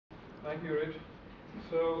Thank you, Rich.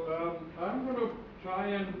 So I'm going to try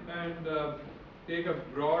and take a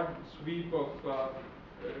broad sweep of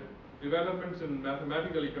developments in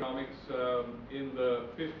mathematical economics in the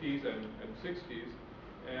 50s and 60s.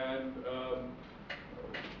 And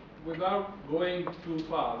without going too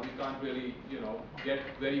far, we can't really, get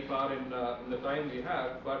very far in the time we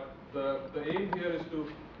have. But the aim here is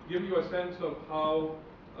to give you a sense of how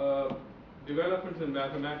developments in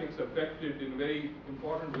mathematics affected in very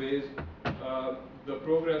important ways the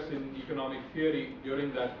progress in economic theory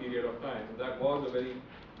during that period of time. And that was a very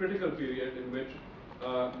critical period in which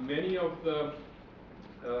many of the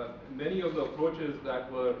approaches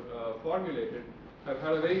that were formulated have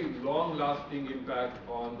had a very long-lasting impact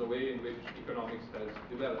on the way in which economics has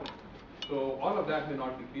developed. So all of that may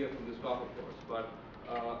not be clear from this talk, of course, but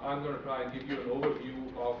I'm going to try and give you an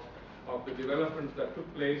overview of the developments that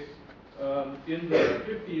took place in the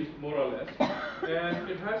 50s, more or less. And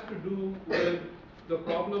it has to do with the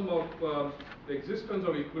problem of the existence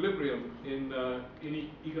of equilibrium in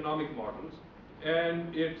economic models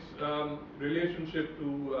and its relationship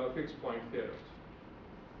to fixed point theorems.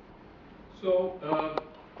 So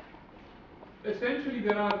essentially,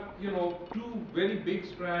 there are two very big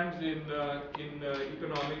strands in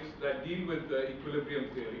economics that deal with the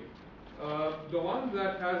equilibrium theory. The one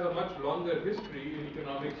that has a much longer history in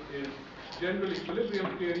economics is general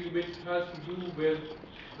equilibrium theory, which has to do with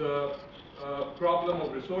the problem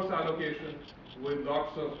of resource allocation, with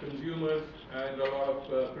lots of consumers and a lot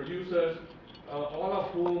of producers, all of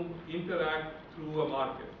whom interact through a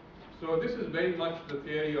market. So this is very much the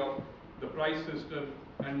theory of the price system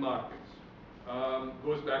and markets.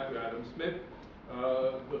 Goes back to Adam Smith.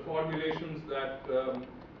 The formulations that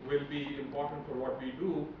will be important for what we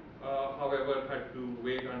do, however, had to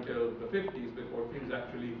wait until the 50s before things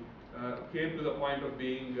actually came to the point of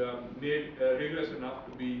being made rigorous enough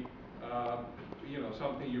to be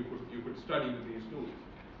something you could study with these tools.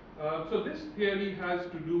 So this theory has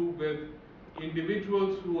to do with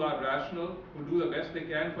individuals who are rational, who do the best they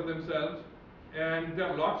can for themselves, and there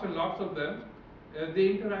are lots and lots of them. They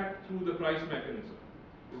interact through the price mechanism.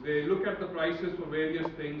 They look at the prices for various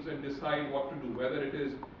things and decide what to do, whether it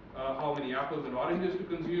is how many apples and oranges to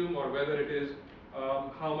consume, or whether it is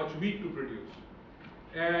how much wheat to produce.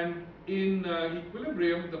 And in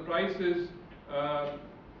equilibrium, the prices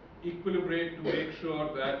equilibrate to make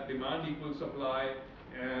sure that demand equals supply,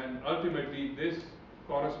 and ultimately this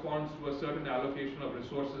corresponds to a certain allocation of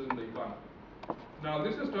resources in the economy. Now,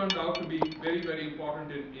 this has turned out to be very, very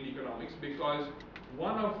important in economics, because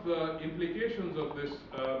one of the implications of this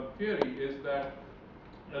theory is that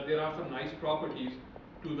there are some nice properties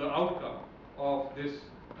to the outcome of this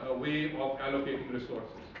way of allocating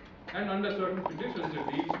resources. And under certain conditions, it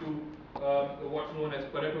leads to what's known as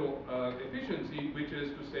Pareto efficiency, which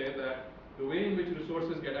is to say that the way in which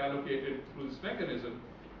resources get allocated through this mechanism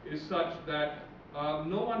is such that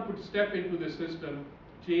no one could step into the system,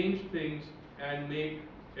 change things, and make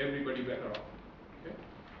everybody better off. Okay?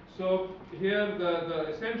 So here the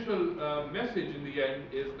essential message in the end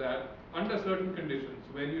is that under certain conditions,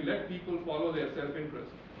 when you let people follow their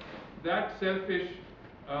self-interest, that selfish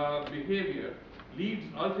behavior leads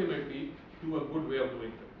ultimately to a good way of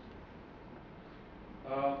doing things.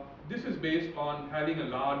 This is based on having a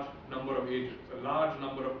large number of agents, a large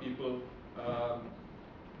number of people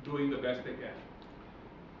doing the best they can.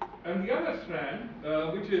 And the other strand,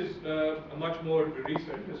 which is much more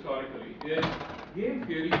recent historically, is game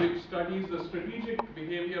theory, which studies the strategic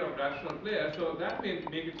behavior of rational players. So that may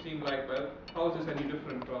make it seem like, well, how is this any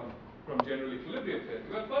different from general equilibrium theory?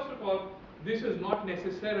 Well, first of all, this is not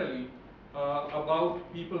necessarily about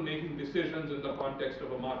people making decisions in the context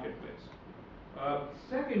of a marketplace.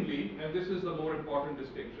 Secondly, and this is the more important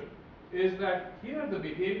distinction, is that here the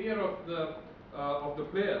behavior of the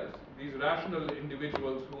players, these rational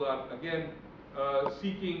individuals who are again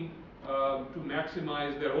seeking to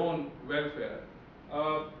maximize their own welfare,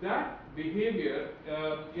 that behavior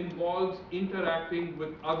involves interacting with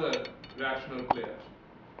other rational players.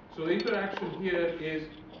 So the interaction here is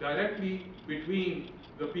directly between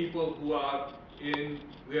the people who are in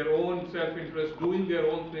their own self-interest, doing their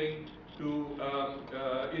own thing to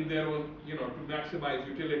in their own, to maximize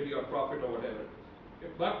utility or profit or whatever.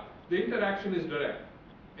 Okay? But the interaction is direct,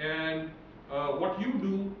 and what you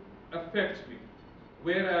do affects me.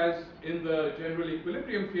 Whereas in the general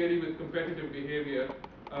equilibrium theory with competitive behavior,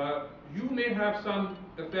 you may have some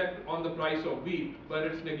effect on the price of wheat, but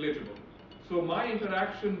it's negligible. So my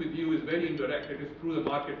interaction with you is very indirect. It is through the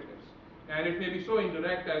marketplace. And it may be so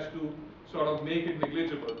indirect as to sort of make it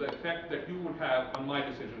negligible, the effect that you would have on my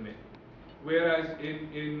decision making. Whereas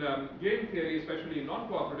in game theory, especially in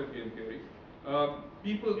non-cooperative game theory,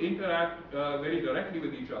 people interact very directly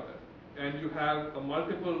with each other. And you have a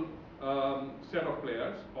multiple set of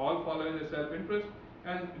players, all following the self-interest,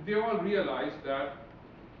 and they all realize that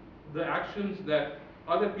the actions that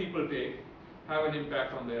other people take have an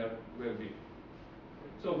impact on their well-being.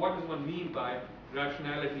 So what does one mean by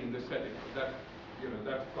rationality in this setting? That's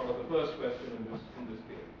sort of the first question in this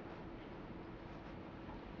theory.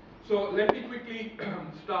 So let me quickly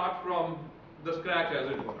start from the scratch,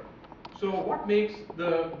 as it were. So what makes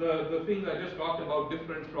the thing I just talked about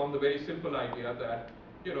different from the very simple idea that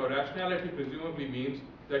rationality presumably means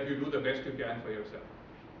that you do the best you can for yourself?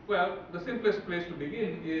 Well, the simplest place to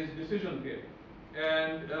begin is decision theory.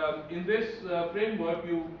 And in this framework,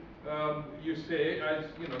 you say, as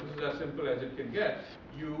this is as simple as it can get.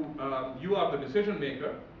 You are the decision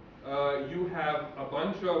maker. You have a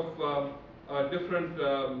bunch of different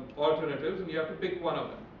alternatives, and you have to pick one of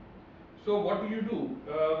them. So what do?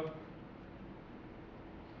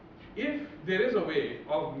 If there is a way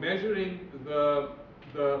of measuring the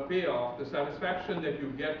payoff, the satisfaction that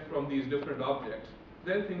you get from these different objects,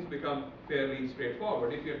 then things become fairly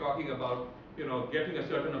straightforward. If you're talking about getting a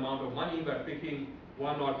certain amount of money by picking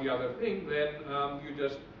one or the other thing, then you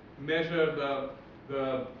just measure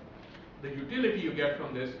the utility you get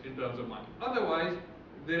from this in terms of money. Otherwise,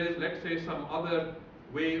 there is, let's say, some other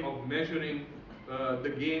way of measuring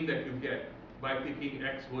the gain that you get by picking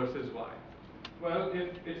X versus Y. Well,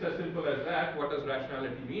 if it's as simple as that, what does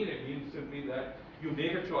rationality mean? It means simply that you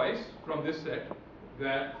make a choice from this set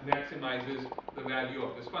that maximizes the value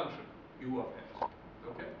of this function, U of X.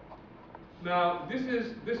 Okay? Now, this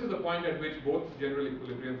is the point at which both general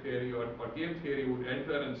equilibrium theory or game theory would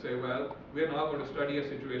enter and say, well, we're now going to study a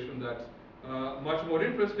situation that's much more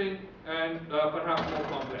interesting and perhaps more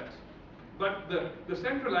complex. But the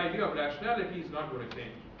central idea of rationality is not going to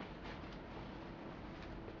change.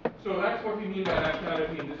 So that's what we mean by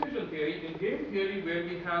rationality in decision theory. In game theory, where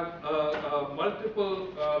we have a multiple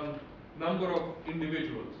number of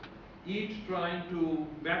individuals, each trying to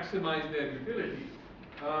maximize their utility,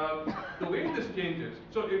 the way this changes,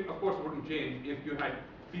 so it of course wouldn't change if you had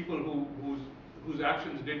people whose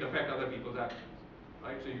actions didn't affect other people's actions,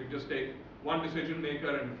 right? So you could just take one decision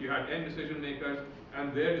maker, and if you had 10 decision makers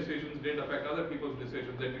and their decisions didn't affect other people's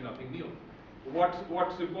decisions, there'd be nothing new.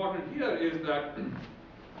 What's important here is that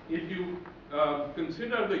if you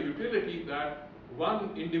consider the utility that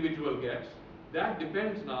one individual gets, that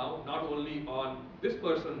depends now not only on this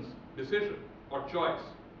person's decision or choice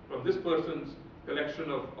from this person's collection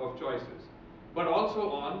of choices, but also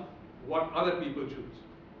on what other people choose.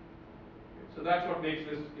 So that's what makes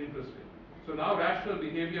this interesting. So now rational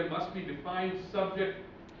behavior must be defined subject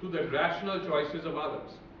to the rational choices of others.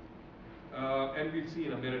 And we'll see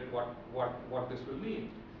in a minute what this will mean.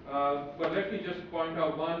 But let me just point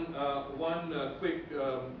out one quick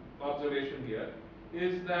observation here,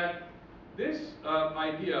 is that this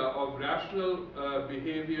idea of rational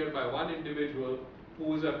behavior by one individual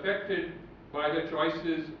who is affected by the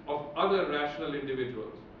choices of other rational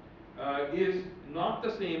individuals is not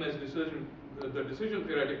the same as the decision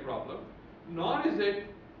theoretic problem, nor is it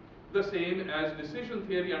the same as decision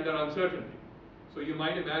theory under uncertainty. So you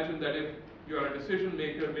might imagine that if you are a decision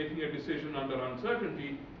maker making a decision under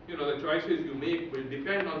uncertainty, the choices you make will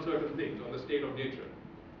depend on certain things, on the state of nature.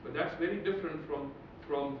 But that's very different from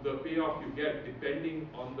the payoff you get depending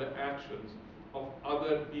on the actions of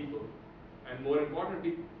other people. And more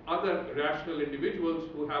importantly, other rational individuals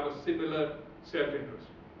who have a similar self-interest.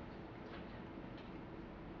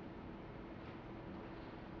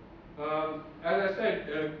 As I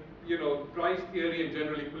said, price theory and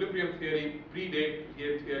general equilibrium theory predate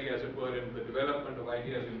game theory, as it were, in the development of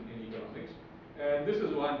ideas in economics. And this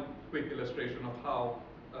is one quick illustration of how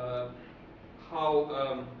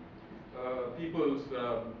people's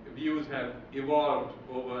views have evolved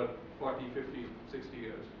over 40, 50, 60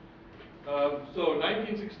 years. So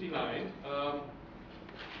 1969,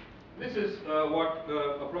 this is what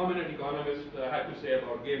a prominent economist had to say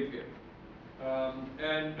about game theory.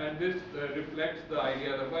 And this reflects the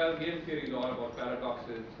idea that, well, game theory is all about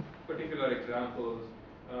paradoxes, particular examples,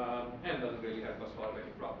 and doesn't really help us solve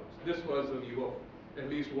any problems. This was the view of at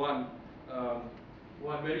least one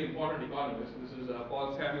very important economist. This is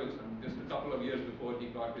Paul Samuelson, just a couple of years before he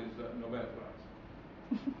got his Nobel Prize.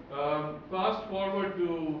 Fast forward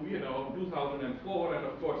to 2004, and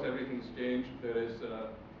of course everything's changed. There's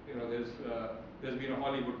been a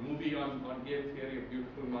Hollywood movie on game theory, A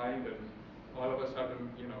Beautiful Mind, and all of a sudden,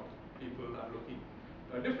 people are looking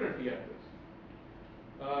differently at this.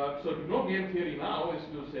 So to know game theory now is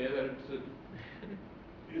to say that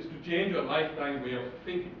is to change your lifetime way of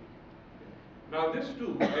thinking. Now this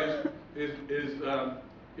too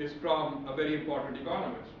is from a very important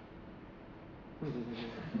economist.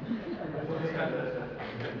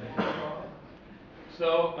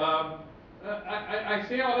 So I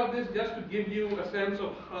say all of this just to give you a sense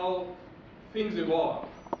of how things evolve,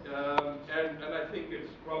 and I think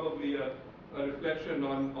it's probably a reflection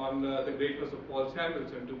on the greatness of Paul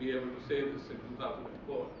Samuelson to be able to say this in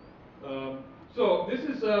 2004. So this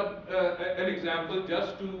is an example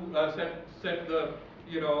just to set the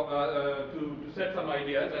to set some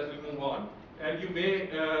ideas as we move on. And you may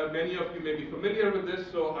many of you may be familiar with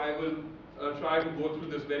this, so I will try to go through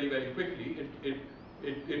this very quickly.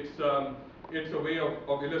 It's a way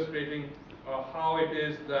of illustrating how it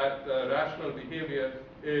is that rational behavior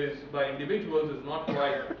is by individuals is not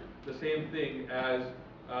quite the same thing as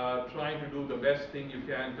trying to do the best thing you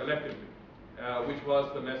can collectively, which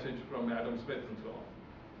was the message from Adam Smith and so on.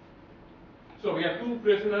 So we have two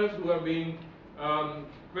prisoners who are being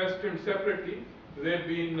questioned separately. They've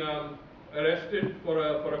been arrested for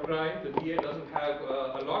a crime. The DA doesn't have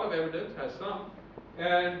a lot of evidence, has some,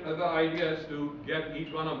 and the idea is to get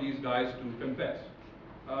each one of these guys to confess.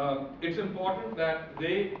 It's important that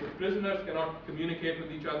the prisoners cannot communicate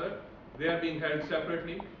with each other. They are being held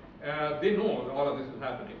separately. They know all of this is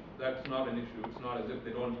happening. That's not an issue. It's not as if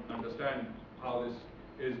they don't understand how this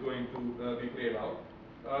is going to be played out.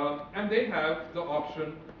 And they have the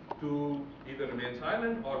option to either remain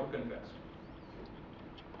silent or to confess.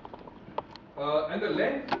 And the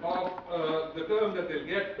length of the term that they'll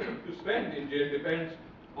get to spend in jail depends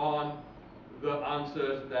on the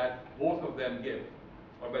answers that both of them give,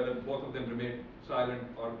 or whether both of them remain silent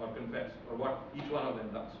or confess, or what each one of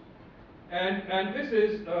them does. And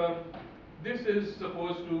this is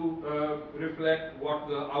supposed to reflect what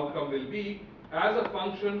the outcome will be as a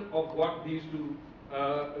function of what these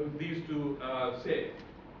two say.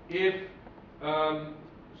 If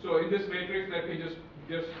so, in this matrix, let me just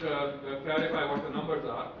clarify what the numbers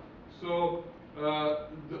are. So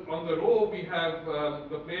on the row we have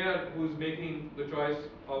the player who's making the choice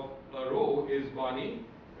of a row is Bonnie.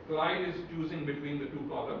 Clyde is choosing between the two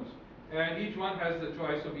columns, and each one has the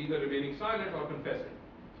choice of either remaining silent or confessing.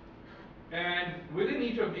 And within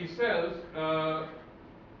each of these cells,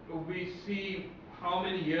 we see how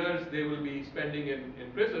many years they will be spending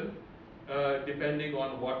in prison, depending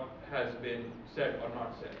on what has been said or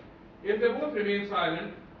not said. If they both remain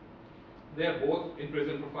silent, they are both in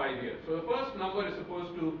prison for 5 years. So the first number is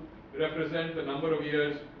supposed to represent the number of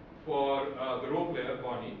years for the row player,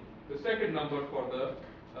 Bonnie. The second number for the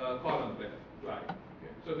column player, Clyde.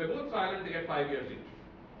 Okay. So if they're both silent, they get 5 years each.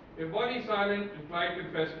 If Bonnie is silent and Clyde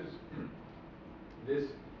confesses, this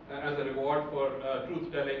as a reward for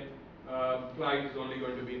truth telling, Clyde is only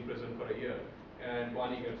going to be in prison for a year, and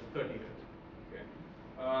Bonnie gets 30 years. Okay.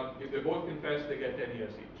 If they both confess, they get 10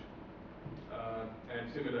 years each. And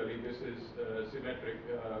similarly, this is symmetric.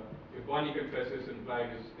 If Bonnie confesses and Clyde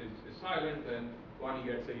is silent, then Bonnie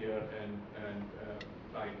gets a year and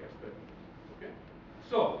Clyde gets 30. Okay.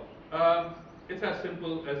 So it's as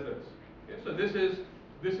simple as this. Okay. So this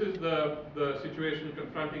is the situation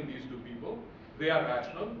confronting these two people. They are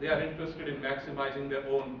rational. They are interested in maximizing their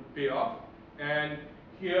own payoff. And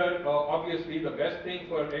here, obviously, the best thing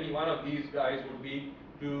for any one of these guys would be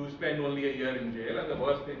to spend only a year in jail, and the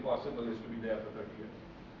worst thing possible is to be there for 30 years,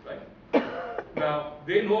 right? Now,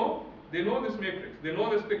 they know this matrix, they know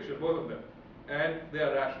this picture, both of them, and they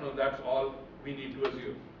are rational. That's all we need to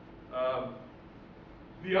assume.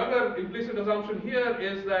 The other implicit assumption here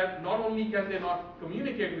is that not only can they not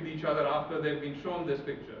communicate with each other after they've been shown this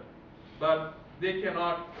picture, but they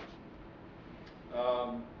cannot.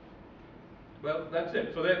 Well, that's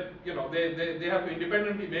it. So they have to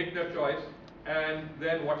independently make their choice, and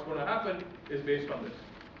then what's going to happen is based on this.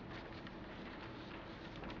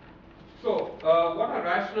 So what are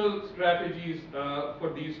rational strategies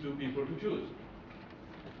for these two people to choose?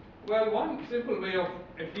 Well, one simple way of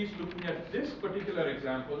at least looking at this particular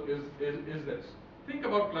example is this. Think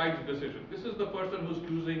about Clyde's decision. This is the person who's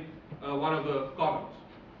choosing one of the columns.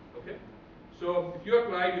 Okay. So if you're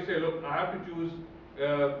Clyde, you say, look, I have to choose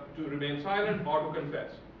to remain silent or to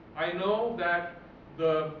confess. I know that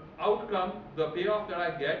the outcome, the payoff that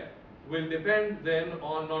I get, will depend then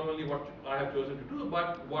on not only what I have chosen to do,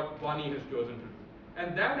 but what Bonnie has chosen to do.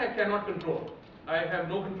 And that I cannot control. I have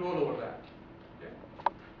no control over that. Okay?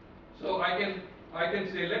 So I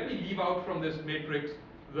can say, let me leave out from this matrix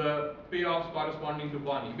the payoffs corresponding to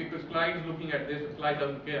Bonnie, because Clyde is looking at this, Clyde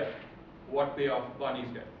doesn't care what payoff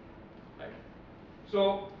Bonnie's get. Right?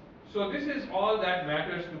 So this is all that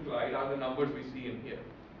matters to Clyde, are the numbers we see in here.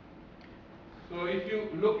 So if you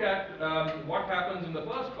look at what happens in the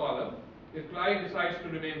first column, if Clyde decides to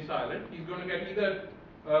remain silent, he's going to get either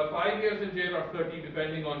 5 years in jail or 30,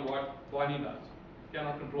 depending on what Bonnie does.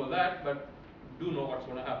 Cannot control that, but do know what's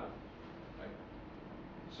going to happen. Right?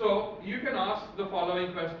 So you can ask the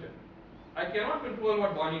following question. I cannot control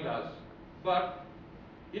what Bonnie does, but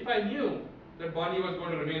if I knew that Bonnie was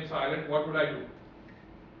going to remain silent, what would I do?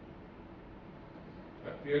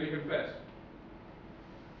 Clearly confess.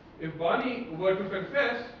 If Bonnie were to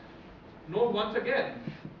confess, note once again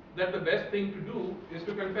that the best thing to do is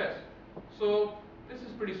to confess. So this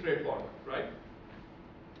is pretty straightforward, right?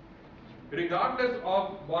 Regardless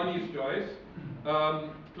of Bonnie's choice,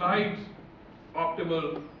 Clyde's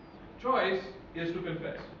optimal choice is to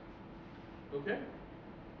confess. Okay?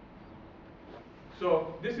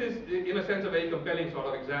 So this is, in a sense, a very compelling sort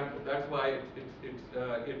of example. That's why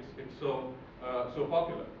it's so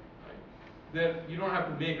popular. Right? You don't have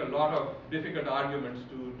to make a lot of difficult arguments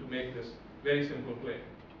to make this very simple claim.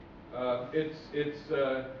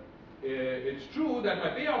 It's true that my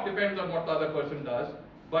payoff depends on what the other person does,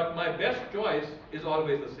 but my best choice is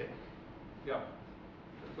always the same. Yeah.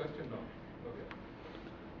 Question? No. Okay.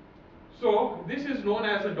 So this is known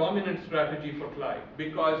as a dominant strategy for Clyde,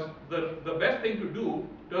 because the best thing to do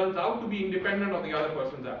turns out to be independent of the other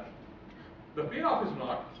person's action. The payoff is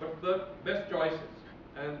not, but the best choice is.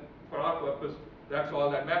 And for our purpose, that's all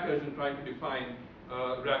that matters in trying to define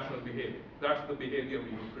rational behavior. That's the behavior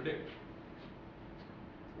we will predict.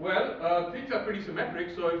 Well, things are pretty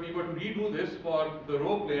symmetric, so if we were to redo this for the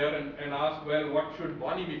role player and ask, well, what should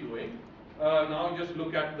Bonnie be doing? Now just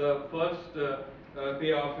look at the first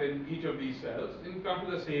payoff in each of these cells and come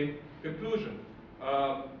to the same conclusion.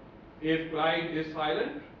 If Clyde is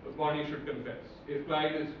silent, Bonnie should confess. If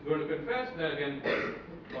Clyde is going to confess, then again,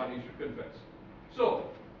 Bonnie should confess. So,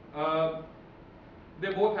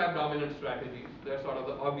 they both have dominant strategies. They're sort of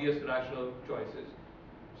the obvious rational choices.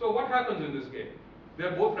 So what happens in this game?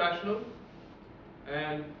 They're both rational,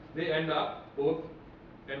 and they both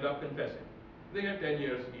end up confessing. They get 10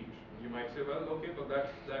 years each. You might say, well, okay, but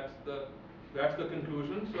that's the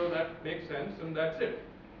conclusion, so that makes sense, and that's it.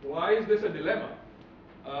 Why is this a dilemma?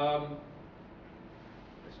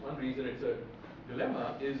 That's one reason it's a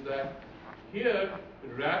dilemma, is that here,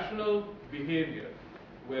 rational behavior,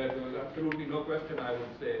 where there was absolutely no question, I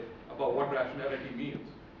would say, about what rationality means.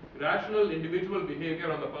 Rational individual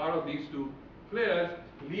behavior on the part of these two players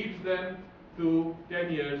leads them to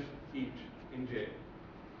 10 years each in jail.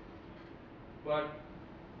 But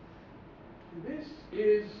this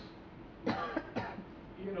is,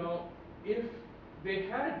 if they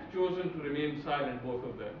had chosen to remain silent, both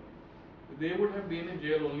of them, they would have been in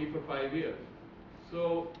jail only for 5 years.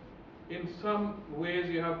 So, in some ways,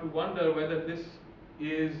 you have to wonder whether this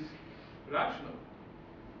is rational.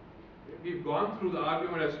 We've gone through the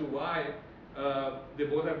argument as to why they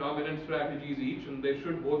both have dominant strategies each, and they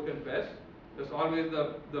should both confess. That's always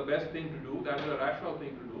the best thing to do. That is a rational thing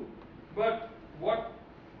to do. But what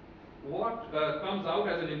comes out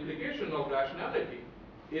as an implication of rationality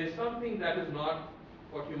is something that is not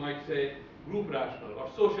what you might say group rational or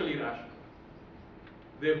socially rational.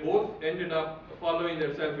 They both ended up following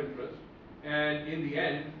their self-interest, and in the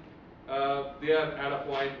end, they are at a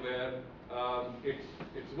point where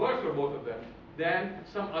it's worse for both of them than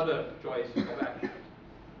some other choice of action.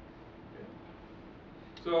 Okay.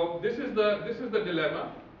 So this is the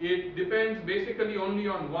dilemma. It depends basically only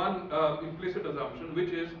on one implicit assumption, which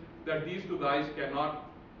is that these two guys cannot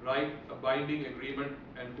write a binding agreement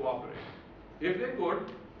and cooperate. If they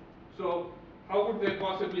could, so how would they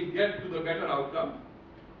possibly get to the better outcome?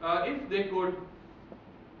 If they could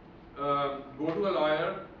go to a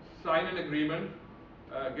lawyer, sign an agreement,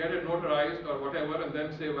 get it notarized or whatever, and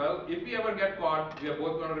then say, well, if we ever get caught, we are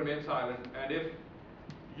both going to remain silent, and if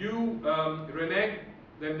you renege,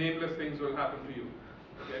 then nameless things will happen to you.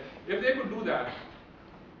 Okay? If they could do that,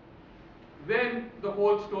 then the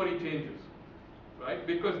whole story changes, right?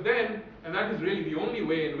 Because then, and that is really the only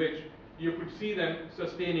way in which you could see them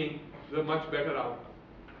sustaining the much better outcome.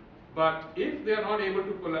 But if they are not able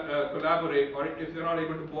to collaborate, or if they're not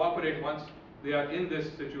able to cooperate once they are in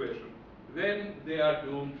this situation, then they are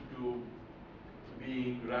doomed to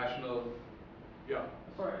being rational. Yeah.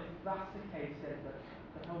 Sorry, if that's the case, then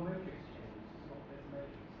the whole matrix changes. It's not this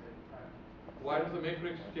matrix. Why does the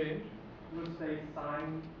matrix change? We'll say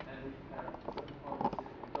sign, and we can certain promises. If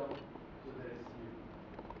you don't do this,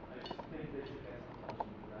 I think they should get some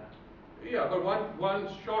punishment for that. Yeah, but one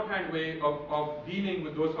shorthand way of dealing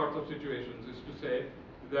with those sorts of situations is to say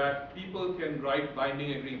that people can write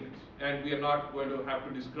binding agreements, and we are not going to have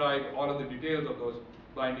to describe all of the details of those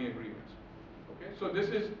binding agreements. Okay, so this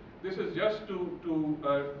is This is just to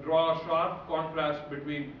draw a sharp contrast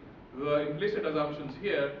between the implicit assumptions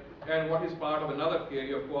here and what is part of another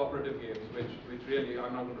theory of cooperative games, which really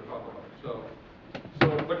I'm not going to talk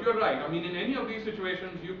about. But you're right. I mean, in any of these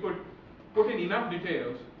situations, you could put in enough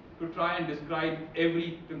details to try and describe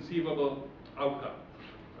every conceivable outcome,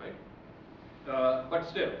 right? But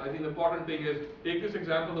still, I think the important thing is take this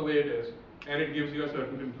example the way it is, and it gives you a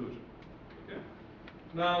certain conclusion. Okay?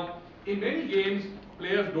 Now, in many games,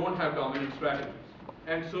 players don't have dominant strategies,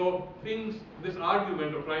 and so this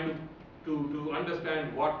argument of trying to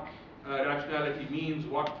understand what rationality means,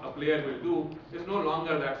 what a player will do, is no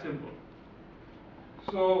longer that simple.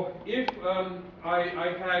 So if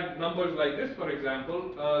I had numbers like this, for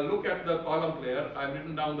example, look at the column player. I've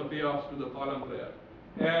written down the payoffs to the column player.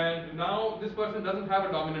 And now this person doesn't have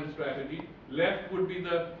a dominant strategy. Left would be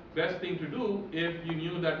the best thing to do if you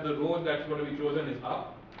knew that the row that's going to be chosen is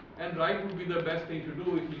up. And right would be the best thing to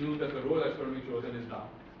do if you knew that the row that's going to be chosen is down.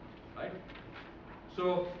 Right?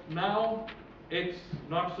 So now it's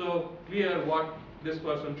not so clear what this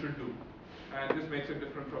person should do. And this makes it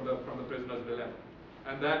different from the prisoner's dilemma.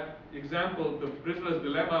 And that example, the prisoner's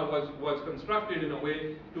dilemma, was constructed in a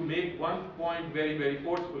way to make one point very, very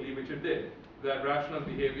forcefully, which it did. That rational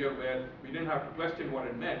behavior where we didn't have to question what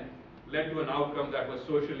it meant led to an outcome that was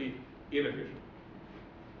socially inefficient.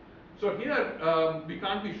 So here, we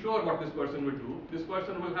can't be sure what this person would do. This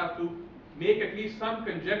person will have to make at least some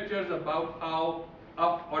conjectures about how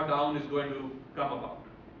up or down is going to come about.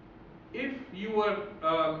 If you were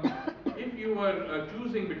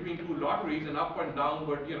choosing between two lotteries, and up and down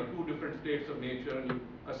were two different states of nature, and you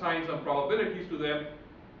assign some probabilities to them,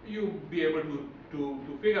 you'd be able to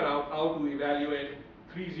figure out how to evaluate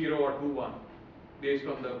 3-0 or 2-1 based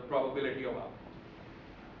on the probability of up.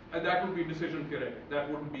 And that would be decision theoretic. That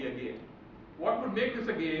wouldn't be a game. What would make this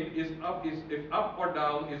a game is if up or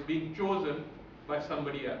down is being chosen by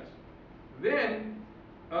somebody else. Then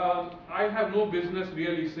I have no business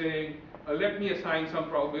really saying, let me assign some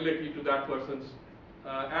probability to that person's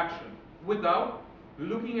action without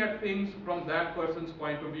looking at things from that person's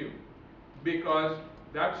point of view. Because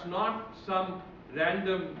that's not some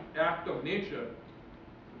random act of nature.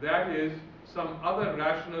 That is some other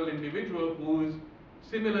rational individual who is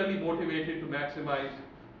similarly motivated to maximize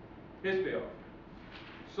his payoff.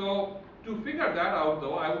 So to figure that out,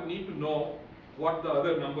 though, I would need to know what the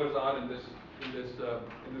other numbers are in this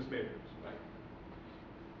matrix, right?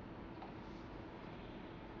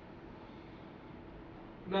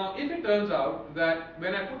 Now, if it turns out that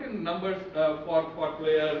when I put in numbers for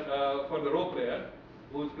the row player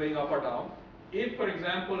who's playing up or down, if, for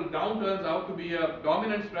example, down turns out to be a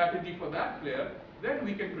dominant strategy for that player, then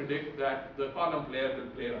we can predict that the column player will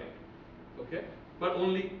play right. Okay, but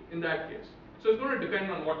only in that case. So it's going to depend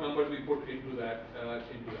on what numbers we put into that.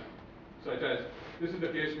 Such as this is the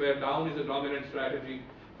case where down is a dominant strategy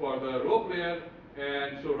for the row player,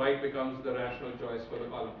 and so right becomes the rational choice for the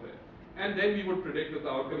column player. And then we would predict that the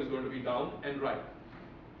outcome is going to be down and right.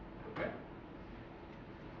 Okay.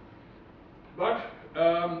 But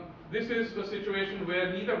this is a situation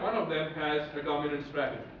where neither one of them has a dominant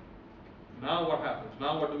strategy. Now what happens?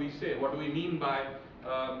 Now what do we say? What do we mean by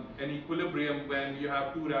an equilibrium when you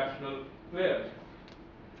have two rational players?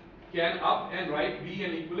 Can up and right be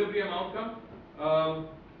an equilibrium outcome?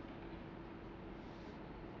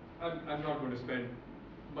 I'm not going to spend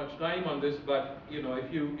much time on this, but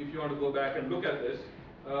if you want to go back and look at this,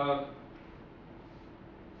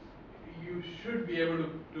 you should be able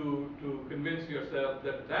to convince yourself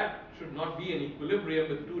that that should not be an equilibrium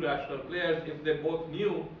with two rational players if they both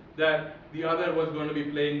knew that the other was going to be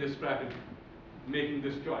playing this strategy, making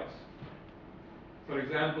this choice. For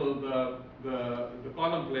example, the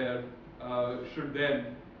column player should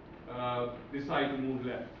then decide to move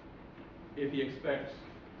left if he expects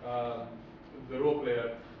the row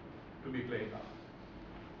player to be playing up.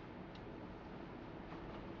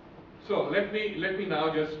 So let me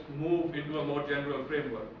now just move into a more general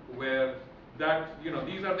framework where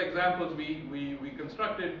these are the examples we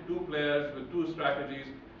constructed, two players with two strategies,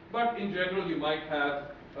 but in general you might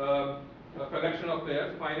have a collection of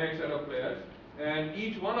players, finite set of players, and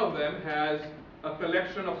each one of them has a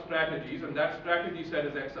collection of strategies, and that strategy set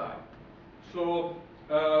is xi. So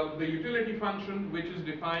the utility function, which is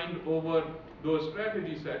defined over those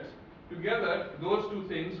strategy sets, together those two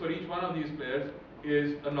things for each one of these players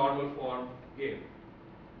is a normal form game.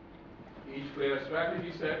 Each player's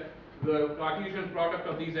strategy set, the Cartesian product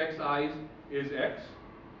of these xi's is x,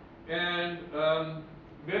 and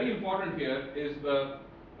very important here is the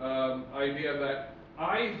idea that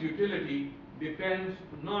i's utility depends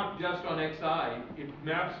not just on xi, it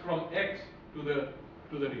maps from x to the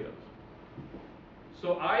to the reals.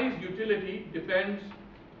 So i's utility depends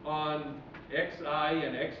on xi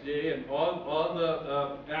and xj and all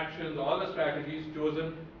the actions, all the strategies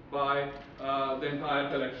chosen by the entire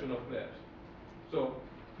collection of players. So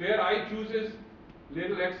player I chooses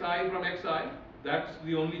little xi from xi. That's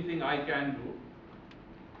the only thing I can do.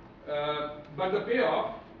 But the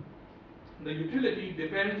payoff, the utility,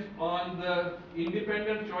 depends on the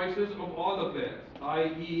independent choices of all the players,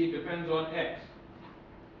 i.e. it depends on x.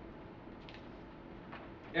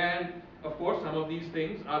 And of course, some of these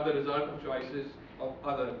things are the result of choices of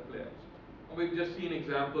other players. We've just seen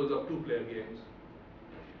examples of two-player games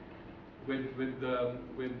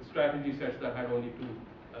with strategy sets that had only two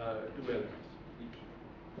elements each.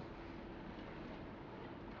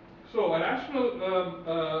 So a rational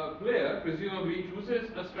player presumably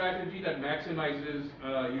chooses a strategy that maximizes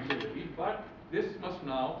utility, but this must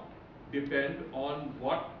now depend on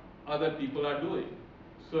what other people are doing.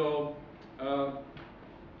 So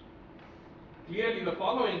clearly, the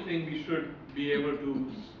following thing we should be able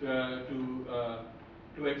to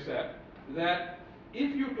accept, that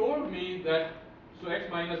if you told me that so x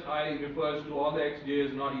minus I refers to all the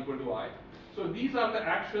xj's not equal to I, so these are the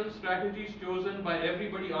action strategies chosen by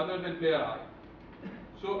everybody other than player I.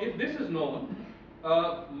 So if this is known,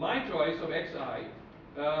 my choice of xi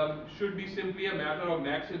should be simply a matter of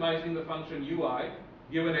maximizing the function ui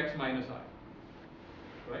given x minus I,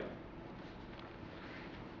 right?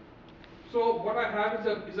 So what I have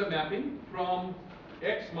is a mapping from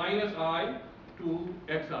x minus I to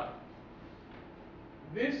xi.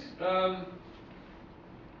 This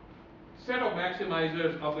set of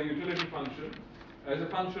maximizers of the utility function as a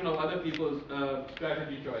function of other people's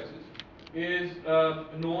strategy choices is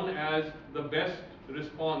known as the best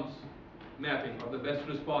response mapping or the best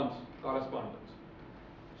response correspondence.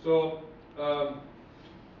 So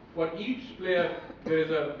for each player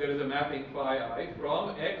there is a mapping phi I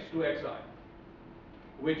from x to xi,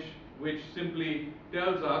 which simply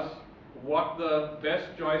tells us what the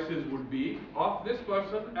best choices would be of this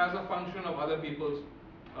person as a function of other people's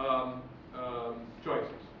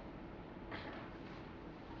choices.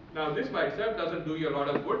 Now this by itself doesn't do you a lot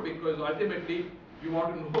of good, because ultimately you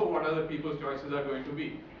want to know what other people's choices are going to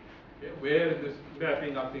be. Okay? Where is this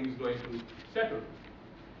mapping of things going to settle?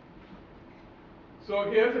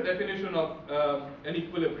 So here's a definition of an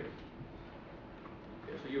equilibrium.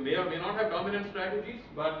 Okay, so you may or may not have dominant strategies,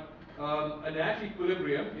 but a Nash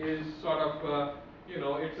equilibrium is sort of,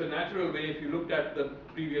 it's a natural way, if you looked at the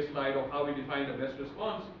previous slide of how we define the best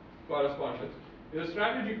response correspondence, is a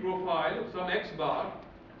strategy profile of some x bar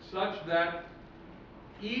such that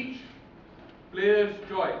each player's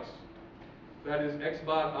choice, that is x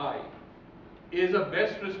bar I, is a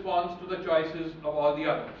best response to the choices of all the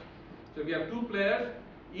others. So if you have two players,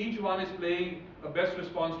 each one is playing a best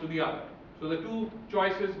response to the other. So the two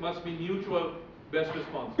choices must be mutual best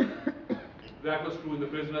responses. That was true in the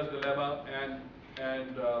prisoner's dilemma and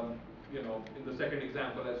in the second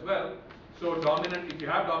example as well. So dominant, if you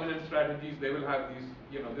have dominant strategies, they will have these,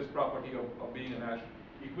 this property of being a Nash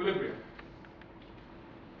equilibrium.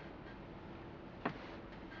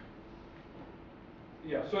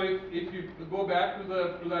 Yeah, so if you go back to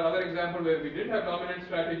that other example where we did have dominant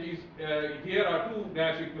strategies, here are two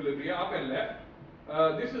Nash equilibria, up and left.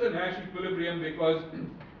 This is a Nash equilibrium because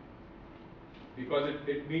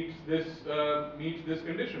it meets this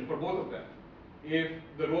condition for both of them. If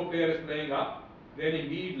the row player is playing up, then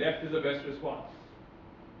indeed left is the best response.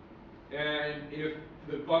 And if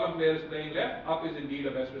the column player is playing left, up is indeed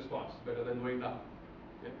a best response, better than going down.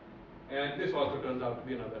 Okay? And this also turns out to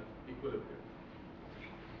be another equilibrium.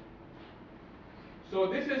 So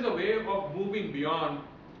this is a way of moving beyond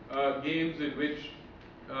games in which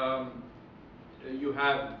you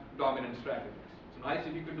have dominant strategies. It's nice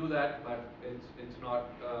if you could do that, but it's not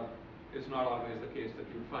always the case that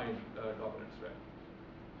you find dominant strategies.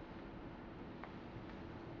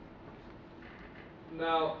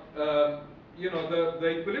 Now, the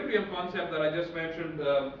equilibrium concept that I just mentioned,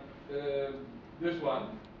 this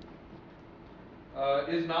one,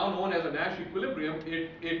 is now known as a Nash equilibrium.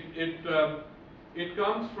 It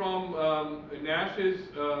comes from Nash's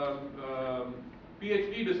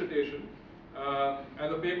PhD dissertation,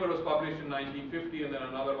 and the paper was published in 1950, and then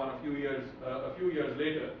another one a few years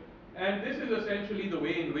later. And this is essentially the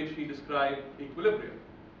way in which he described equilibrium.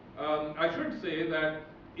 I should say that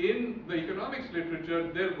in the economics literature,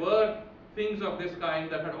 there were things of this kind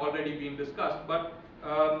that had already been discussed, but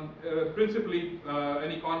principally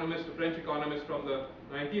an economist, a French economist from the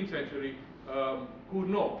 19th century,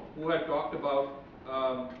 who had talked about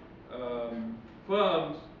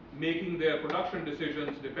firms making their production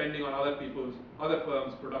decisions depending on other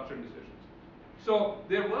firms' production decisions. So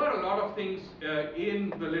there were a lot of things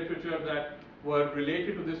in the literature that were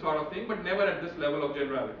related to this sort of thing, but never at this level of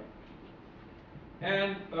generality.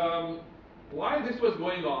 And why this was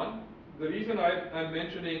going on, the reason I'm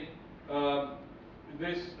mentioning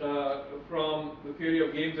this from the Theory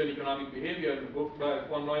of Games and Economic Behavior, a book by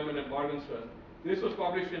von Neumann and Morgenstern. This was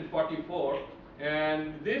published in '44,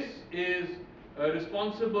 and this is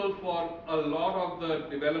responsible for a lot of the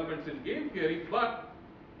developments in game theory, but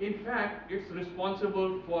in fact, it's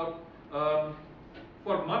responsible for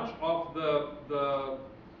much of the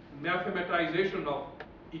mathematization of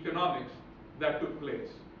economics that took place.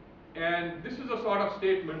 And this is a sort of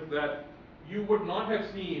statement that you would not have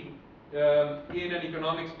seen in an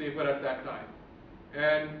economics paper at that time.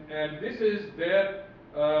 And this is their,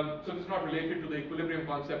 so this is not related to the equilibrium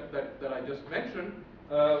concept that I just mentioned.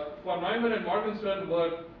 For Neumann and Morgenstern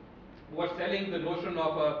were selling the notion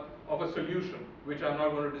of a solution, which I'm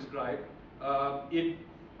not going to describe. It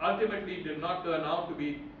ultimately did not turn out to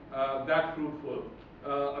be that fruitful.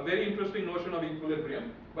 A very interesting notion of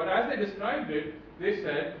equilibrium, but as they described it, they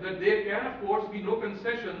said that there can of course be no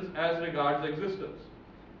concessions as regards existence.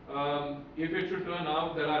 If it should turn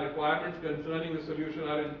out that our requirements concerning the solution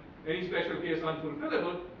are in any special case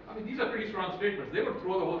unfulfillable, I mean, these are pretty strong statements. They would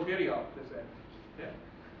throw the whole theory out, they said. Yeah.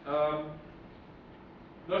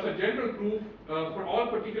 Thus, a general proof for all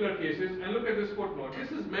particular cases, and look at this footnote.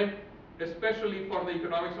 This is meant especially for the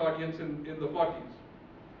economics audience in the 40s.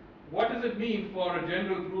 What does it mean for a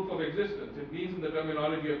general proof of existence? It means in the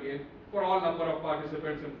terminology of game, for all number of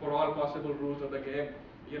participants and for all possible rules of the game.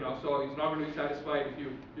 You know, so it's not going to be satisfied if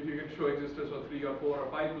you can show existence of 3 or 4 or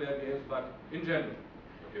 5 player games, but in general.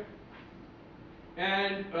 Okay.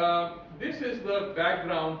 And this is the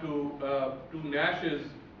background to Nash's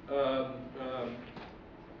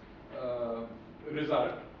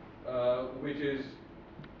result, which is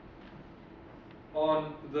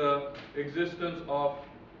on the existence of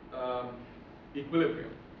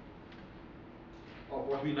equilibrium, of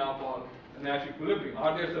what we now call a Nash equilibrium.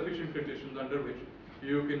 Are there sufficient conditions under which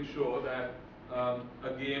you can show that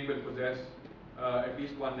a game will possess at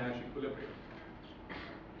least one Nash equilibrium?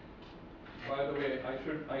 By the way,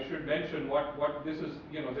 I should mention what this is.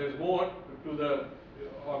 You know, there's more to the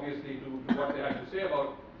obviously to what they have to say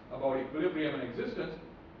about equilibrium and existence.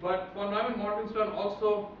 But von Neumann and Morgenstern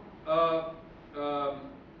also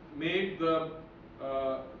made the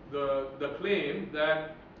claim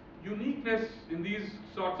that uniqueness in these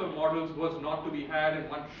sorts of models was not to be had, and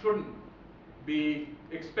one shouldn't be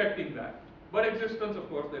expecting that. But existence, of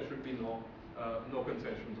course, there should be no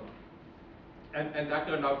concessions on. And that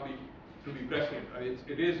turned out to be prescient. I mean,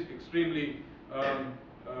 it is extremely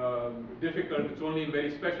difficult. It's only in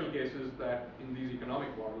very special cases that in these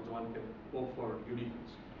economic models one can hope for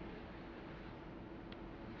uniqueness.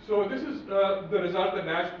 So this is the result that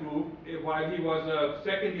Nash proved while he was a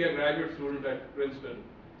second-year graduate student at Princeton,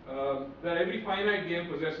 that every finite game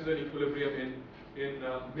possesses an equilibrium in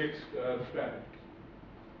mixed strategies.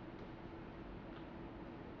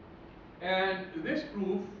 And this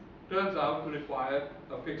proof turns out to require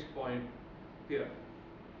a fixed point theorem.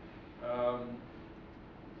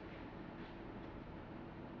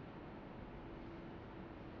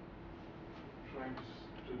 Trying to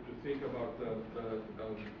think about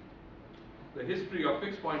the history of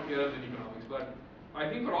fixed point theorems in economics, but I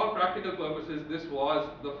think for all practical purposes, this was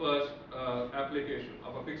the first application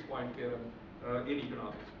of a fixed point theorem in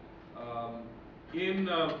economics.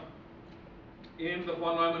 In the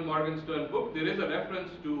von Neumann-Morgenstern book, there is a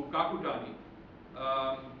reference to Kakutani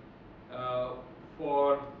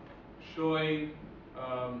for showing,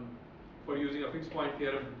 for using a fixed point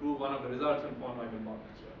theorem to prove one of the results in von Neumann-Morgenstern.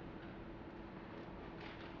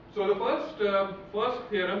 So the first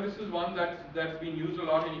theorem, this is one that's been used a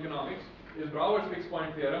lot in economics, is Brouwer's fixed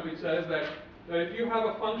point theorem, which says that if you have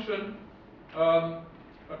a function, a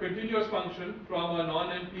continuous function from a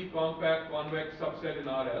non-NP compact convex subset in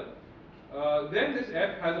RL, then this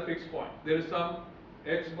f has a fixed point. There is some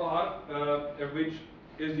x bar which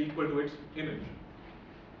is equal to its image.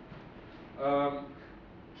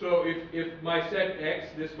 So if my set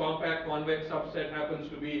x, this compact convex subset, happens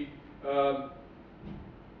to be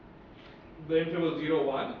the interval 0,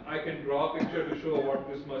 1, I can draw a picture to show what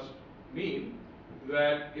this must mean.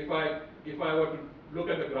 That if I were to look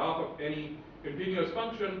at the graph of any continuous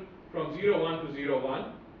function from 0, 1 to 0,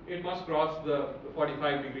 1, it must cross the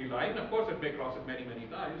 45-degree line. Of course, it may cross it many, many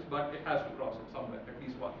times, but it has to cross it somewhere, at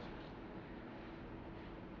least once.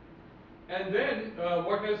 And then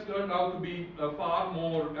what has turned out to be far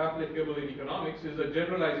more applicable in economics is a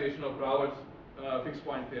generalization of Brouwer's fixed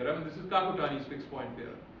point theorem, and this is Kakutani's fixed point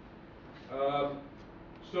theorem.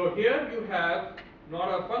 So here you have not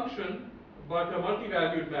a function, but a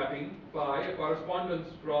multi-valued mapping phi, a correspondence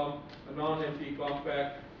from a non-empty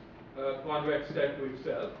compact convex set to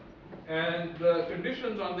itself. And the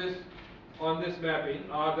conditions on this mapping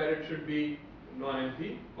are that it should be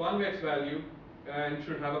non-empty, convex value, and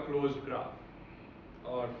should have a closed graph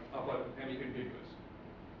or upper hemicontiguous.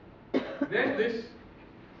 Then this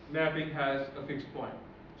mapping has a fixed point.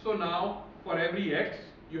 So now for every x,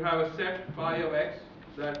 you have a set phi of x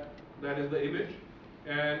that is the image,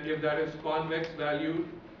 and if that is convex valued,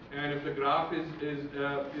 and if the graph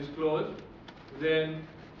is closed, then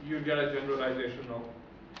you get a generalization of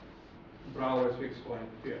Brouwer's fixed point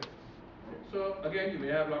here. So again, you may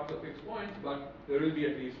have lots of fixed points, but there will be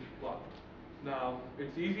at least one. Now,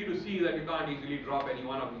 it's easy to see that you can't easily drop any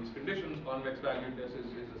one of these conditions. Convex valuedness is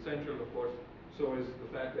essential, of course. So is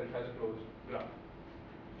the fact that it has a closed graph.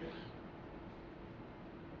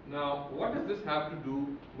 Now, what does this have to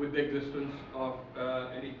do with the existence of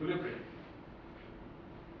an equilibrium?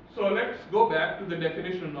 So let's go back to the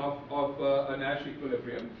definition of a Nash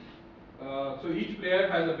equilibrium. So each player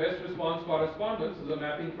has a best response correspondence as a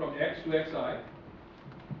mapping from x to xi.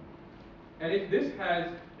 And if this has,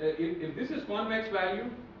 if this is convex value,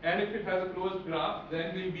 and if it has a closed graph,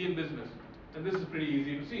 then we'll be in business. And this is pretty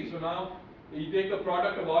easy to see. So now you take the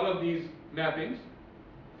product of all of these mappings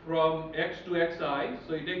from x to xi.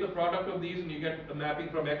 So you take the product of these and you get a mapping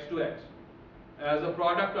from x to x. As a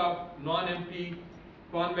product of non-empty,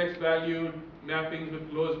 convex valued mappings with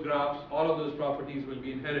closed graphs, all of those properties will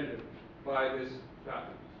be inherited by this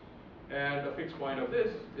pattern. And the fixed point of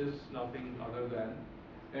this is nothing other than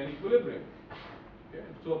an equilibrium. Okay?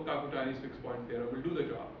 So Kakutani's fixed point theorem will do the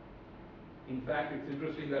job. In fact, it's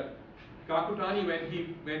interesting that Kakutani, when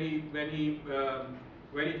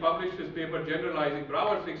he published his paper generalizing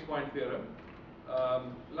Brouwer's fixed point theorem,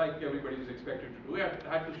 like everybody is expected to do,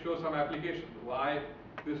 had to show some application why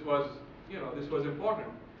this was important.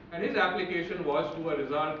 And his application was to a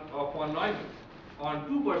result of von Neumann on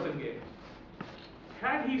two-person games.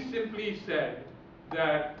 Had he simply said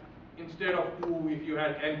that instead of 2, if you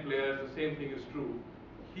had n players, the same thing is true,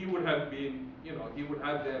 he would have been, he would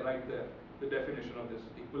have there right there the definition of this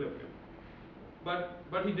equilibrium.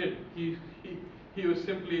 But he didn't. He was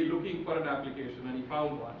simply looking for an application, and he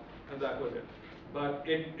found one, and that was it. But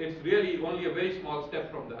it's really only a very small step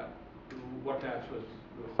from that to what Nash was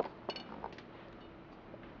doing.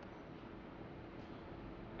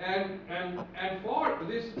 And for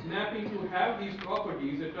this mapping to have these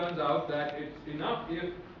properties, it turns out that it's enough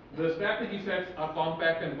if the strategy sets are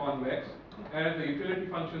compact and convex, and the utility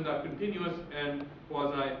functions are continuous and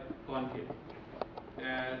quasi-concave.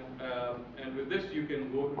 And with this, you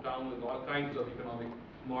can go to town with all kinds of economic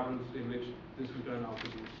models in which this will turn out to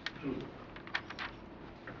be true.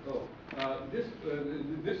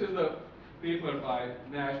 This is a paper by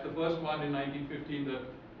Nash, the first one in 1915, the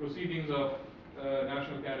Proceedings of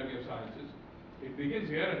National Academy of Sciences. It begins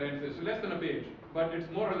here and ends there, so less than a page, but it's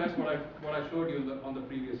more or less what I showed you on the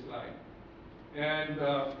previous slide. And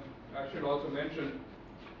I should also mention,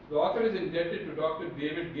 the author is indebted to Dr.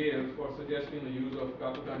 David Gale for suggesting the use of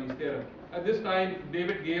Kakutani's theorem. At this time,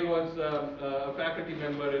 David Gale was a faculty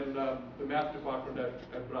member in the math department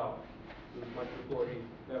at Brown. This was much before he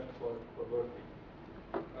left for Berkeley.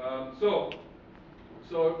 So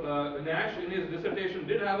Nash in his dissertation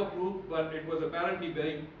did have a proof, but it was apparently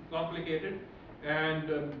very complicated.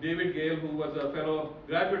 And David Gale, who was a fellow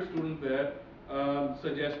graduate student there,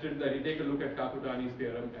 suggested that he take a look at Kakutani's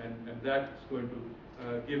theorem, and that's going to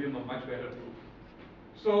give him a much better proof.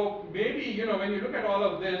 So maybe, when you look at all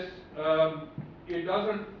of this, it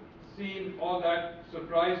doesn't seem all that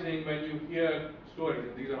surprising when you hear stories.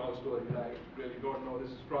 And these are all stories. I really don't know.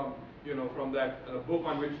 This is from that book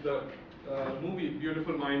on which the movie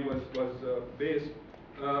Beautiful Mind was based.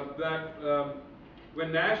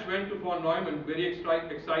 When Nash went to von Neumann, very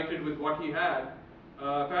excited with what he had,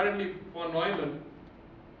 apparently von Neumann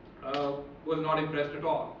was not impressed at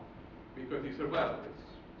all, because he said, well, it's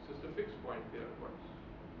just a fixed point there.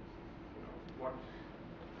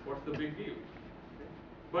 What's the big deal?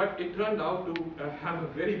 But it turned out to have a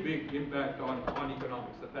very big impact on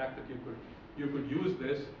economics. The fact that you could use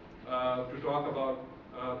this to talk about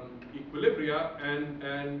equilibria,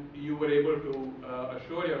 and you were able to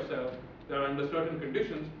assure yourself that under certain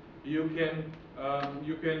conditions you can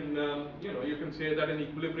say that an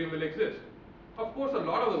equilibrium will exist. Of course, a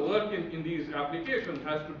lot of the work in these applications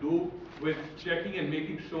has to do with checking and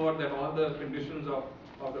making sure that all the conditions of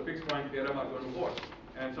the fixed point theorem are going to work.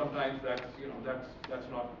 And sometimes that's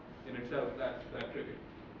not in itself that trivial.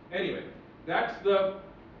 Anyway, That's the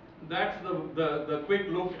quick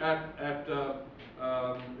look at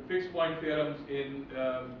fixed point theorems in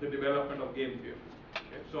the development of game theory.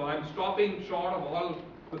 Okay? So I'm stopping short of all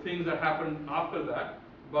the things that happened after that,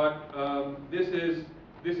 but this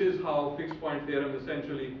is how fixed point theorems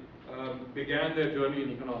essentially began their journey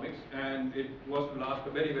in economics, and it was to last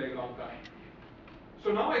a very, very long time.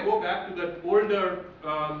 So now I go back to that older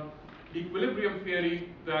equilibrium theory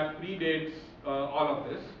that predates all of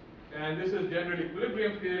this, and this is general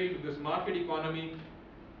equilibrium theory with this market economy.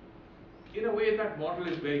 In a way, that model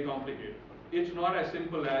is very complicated. It's not as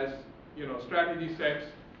simple as, strategy sets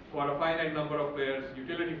for a finite number of pairs,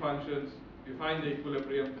 utility functions, define the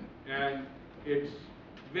equilibrium, and it's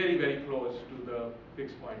very, very close to the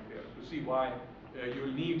fixed point theorem to see why you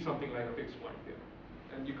will need something like a fixed point theorem,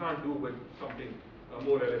 and you can't do with something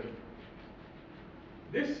more elegant.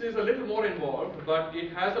 This is a little more involved, but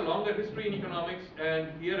it has a longer history in economics, and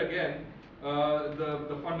here again,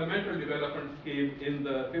 the fundamental developments came in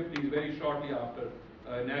the 50s, very shortly after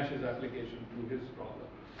Nash's application to his problem.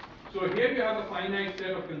 So here you have a finite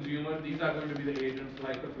set of consumers. These are going to be the agents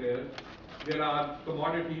like the players. There are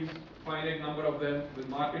commodities, finite number of them with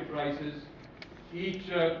market prices. Each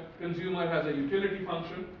consumer has a utility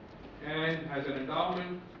function and has an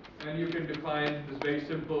endowment, and you can define this very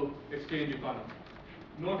simple exchange economy.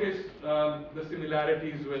 Notice the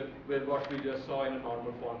similarities with what we just saw in a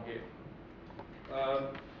normal form game.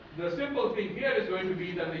 The simple thing here is going to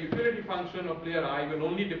be that the utility function of player I will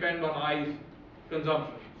only depend on I's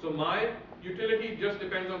consumption. So my utility just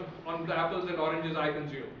depends on the apples and oranges I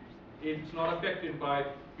consume. It's not affected by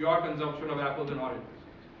your consumption of apples and oranges.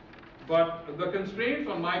 But the constraints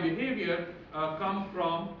on my behavior come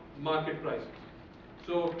from market prices.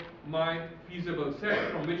 So my feasible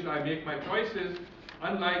set from which I make my choices,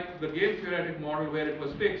 unlike the game theoretic model where it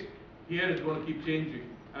was fixed, here it's going to keep changing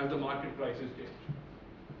as the market prices change.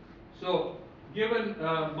 So given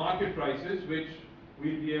market prices, which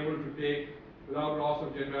we'll be able to take without loss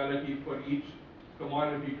of generality for each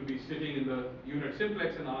commodity to be sitting in the unit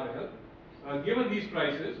simplex in RL, given these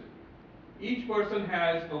prices, each person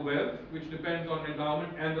has a wealth which depends on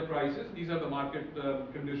endowment and the prices. These are the market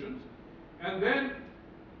conditions. And then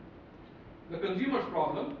the consumer's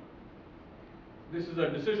problem, this is a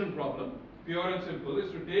decision problem, pure and simple,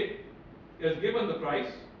 is to take, as given the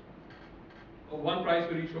price, one price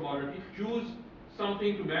for each commodity, choose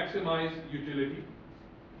something to maximize utility.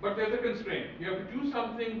 But there's a constraint. You have to choose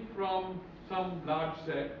something from some large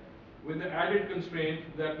set with the added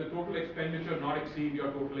constraint that the total expenditure not exceed your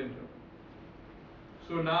total income.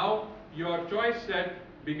 So now your choice set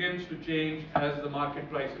begins to change as the market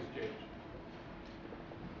prices change.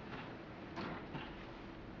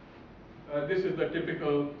 This is the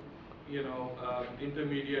typical,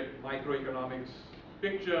 intermediate microeconomics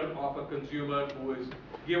picture of a consumer who is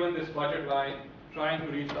given this budget line, trying to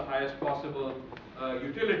reach the highest possible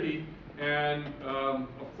utility, and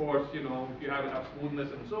of course, if you have enough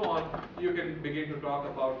smoothness and so on, you can begin to talk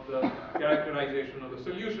about the characterization of the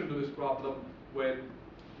solution to this problem with,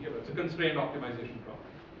 it's a constrained optimization problem.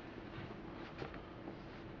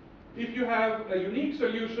 If you have a unique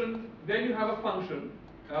solution, then you have a function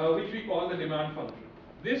which we call the demand function.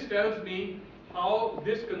 This tells me how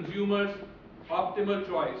this consumer's optimal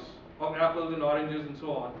choice of apples and oranges and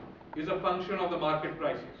so on is a function of the market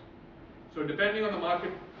prices. So depending on the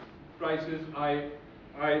market prices, I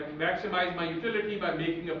maximize my utility by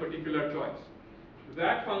making a particular choice.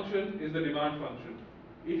 That function is the demand function.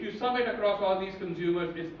 If you sum it across all these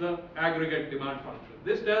consumers, it's the aggregate demand function.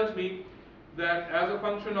 This tells me that as a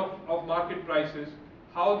function of market prices,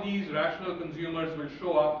 how these rational consumers will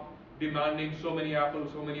show up demanding so many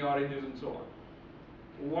apples, so many oranges, and so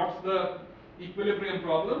on. What's the equilibrium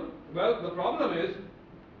problem? Well, the problem is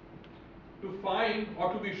to find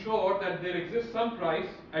or to be sure that there exists some price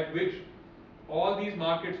at which all these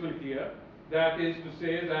markets will clear. That is to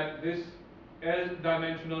say that this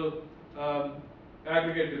L-dimensional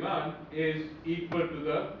aggregate demand is equal to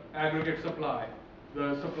the aggregate supply,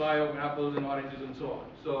 the supply of apples and oranges and so on.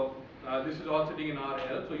 So this is all sitting in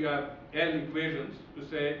RL. So you have L equations to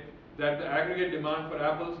say that the aggregate demand for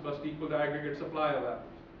apples must equal the aggregate supply of apples,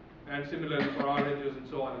 and similarly for oranges and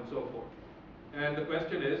so on and so forth. And the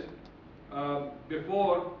question is,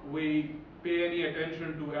 before we pay any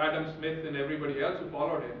attention to Adam Smith and everybody else who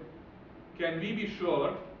followed him, can we be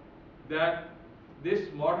sure that this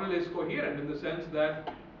model is coherent in the sense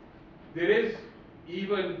that there is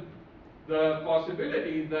even the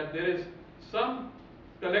possibility that there is some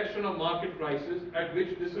collection of market prices at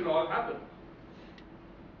which this will all happen?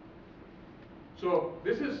 So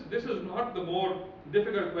this is not the more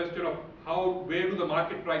difficult question of where do the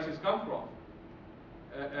market prices come from,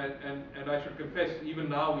 and I should confess, even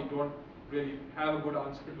now we don't really have a good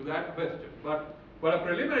answer to that question. But a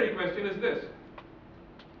preliminary question is this: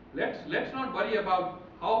 let's not worry about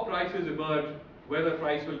how prices emerge, whether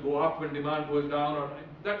price will go up when demand goes down, or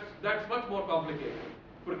that's much more complicated.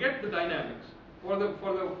 Forget the dynamics. For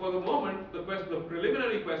the moment, the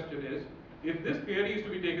preliminary question is, if this theory is to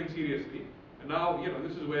be taken seriously, and now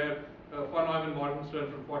this is where von Neumann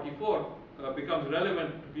Morgenstern from 44 becomes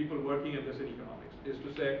relevant to people working at this in economics, is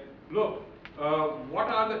to say, look, what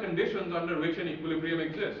are the conditions under which an equilibrium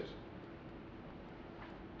exists?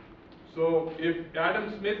 So if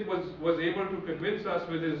Adam Smith was able to convince us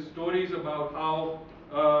with his stories about how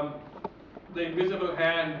the invisible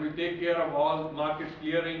hand will take care of all markets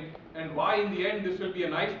clearing, and why in the end this will be a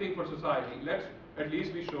nice thing for society, let's at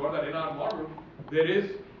least be sure that in our model there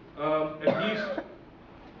is at least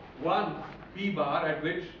one P bar at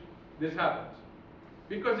which this happens.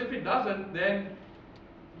 Because if it doesn't, then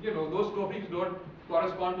those stories don't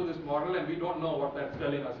correspond to this model, and we don't know what that's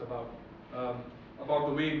telling us about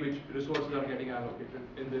the way in which resources are getting allocated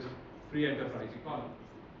in this free enterprise economy.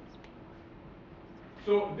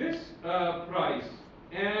 So this price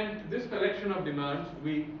and this collection of demands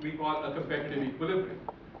we call a competitive equilibrium.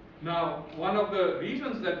 Now, one of the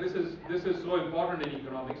reasons that this is so important in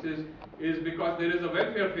economics is because there is a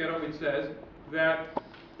welfare theorem which says that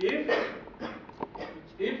if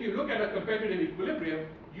you look at a competitive equilibrium,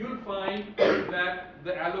 you'll find that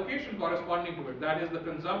the allocation corresponding to it, that is the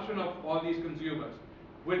consumption of all these consumers,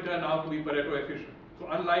 will turn out to be Pareto efficient. So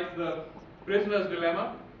unlike the prisoner's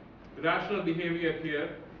dilemma, rational behavior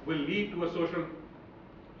here will lead to a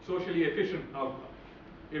socially efficient outcome.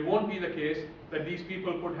 It won't be the case that these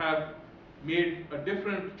people could have made a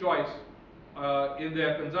different choice in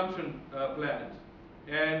their consumption plans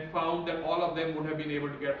and found that all of them would have been able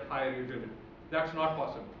to get higher utility. That's not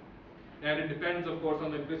possible. And it depends, of course,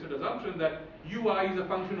 on the implicit assumption that ui is a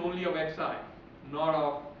function only of xi, not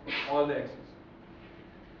of all the x's.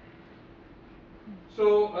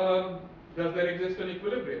 So, does there exist an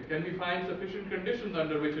equilibrium? Can we find sufficient conditions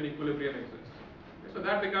under which an equilibrium exists? So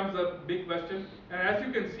that becomes a big question. And as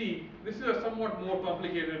you can see, this is a somewhat more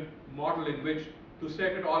complicated model in which to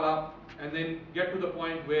set it all up and then get to the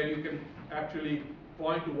point where you can actually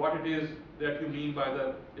point to what it is that you mean by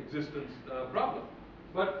the existence problem.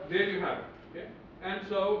 But there you have it. Okay? And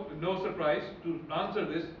so, no surprise, to answer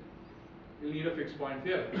this, you'll need a fixed point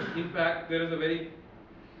theorem. In fact, there is a very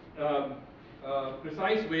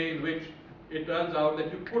precise way in which it turns out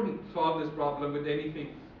that you couldn't solve this problem with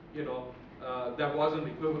anything, that wasn't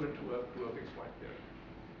equivalent to a fixed point theorem.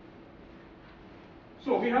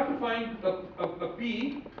 So we have to find a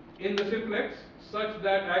P in the simplex such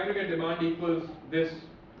that aggregate demand equals this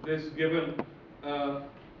given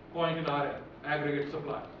point in Rn, aggregate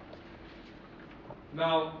supply.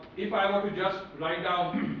 Now, if I were to just write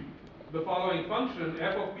down the following function,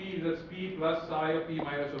 f of p is as p plus psi of p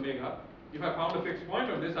minus omega, if I found a fixed point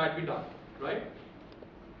of this, I'd be done, right?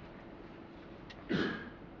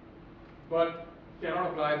 But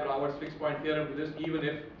cannot apply Brouwer's fixed point theorem to this, even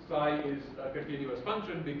if psi is a continuous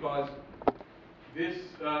function, because this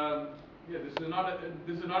is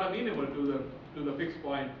not amenable to the fixed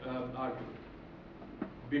point argument,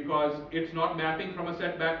 because it's not mapping from a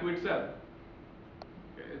set back to itself.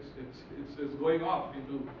 Okay, it's going off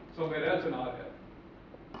into somewhere else in our head.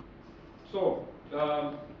 So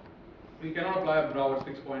we cannot apply Brouwer's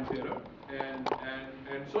fixed point theorem, and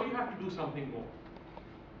so you have to do something more.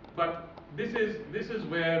 But this is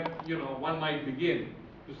where one might begin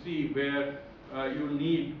to see where you'll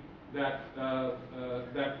need that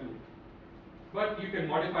tool. But you can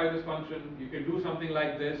modify this function. You can do something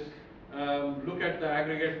like this. Look at the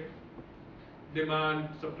aggregate demand,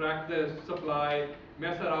 subtract the supply,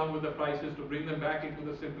 mess around with the prices to bring them back into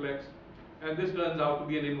the simplex, and this turns out to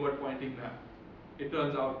be an inward pointing map. It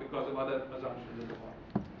turns out because of other assumptions in the model.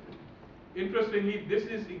 Interestingly, this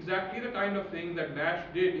is exactly the kind of thing that Nash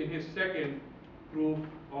did in his second proof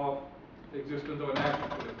of the existence of a Nash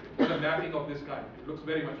equilibrium, with a mapping of this kind. It looks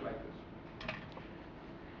very much like this.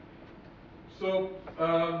 So,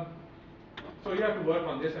 so you have to work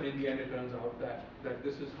on this, and in the end it turns out that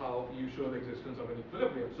this is how you show the existence of an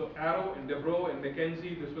equilibrium. So Arrow and Debreu and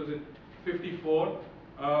McKenzie, this was in 54,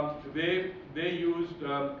 they used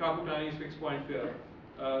Kaputani's fixed point theorem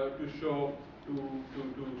to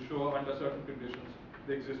show under certain conditions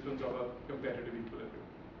the existence of a competitive equilibrium.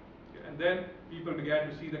 Okay. And then people began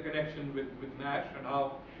to see the connection with Nash and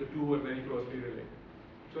how the two were very closely related.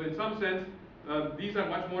 So in some sense, these are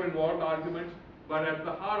much more involved arguments. But at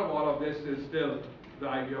the heart of all of this is still the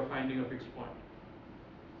idea of finding a fixed point.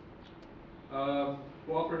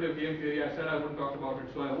 Cooperative game theory, I said I wouldn't talk about it,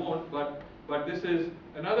 so I won't, but this is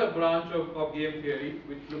another branch of game theory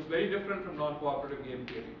which looks very different from non-cooperative game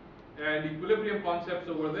theory. And equilibrium concepts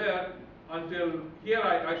over there, until here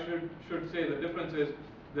I should say the difference is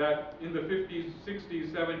that in the 50s,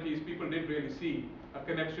 60s, 70s, people didn't really see a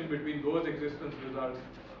connection between those existence results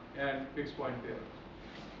and fixed point theorem.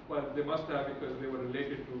 Well, they must have because they were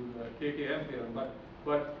related to the KKM theorem, but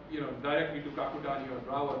directly to Kakutani or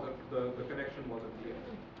Brouwer, the connection wasn't clear.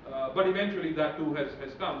 But eventually that too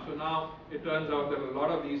has come. So now it turns out that a lot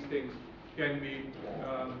of these things can be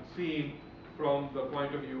seen from the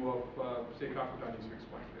point of view of, say, Kakutani's fixed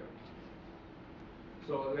point theorem.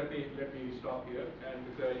 So let me stop here, and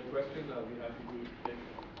if there are any questions, I'll be happy to take them.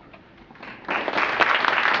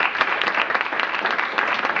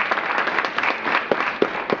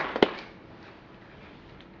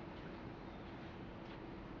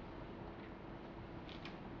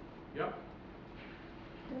 Yeah.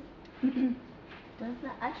 Does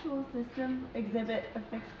the actual system exhibit a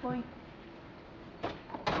fixed point?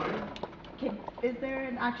 Sorry? Is there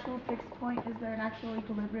an actual fixed point? Is there an actual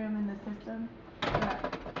equilibrium in the system,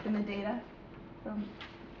 in the data?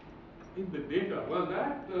 In the data, well,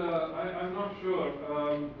 that I'm not sure.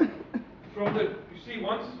 From the you see,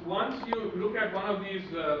 once you look at one of these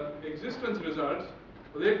existence results,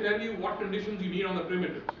 they tell you what conditions you need on the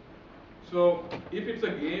primitives. So if it's a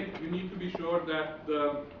game, you need to be sure that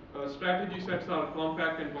the strategy sets are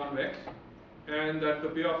compact and convex, and that the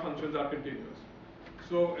payoff functions are continuous.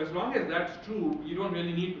 So as long as that's true, you don't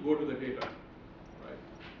really need to go to the data. Right?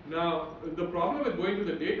 Now, the problem with going to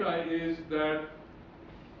the data is that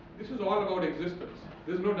this is all about existence.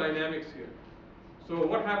 There's no dynamics here. So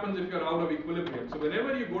what happens if you're out of equilibrium? So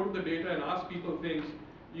whenever you go to the data and ask people things,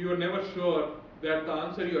 you are never sure that the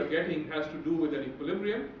answer you're getting has to do with an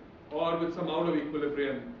equilibrium or with some out of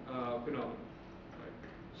equilibrium phenomenon. Right?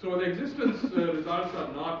 So the existence results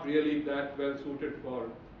are not really that well suited for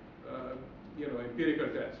empirical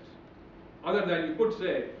tests. Other than you could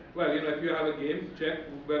say, well, if you have a game, check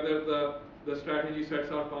whether the strategy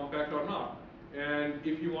sets are compact or not. And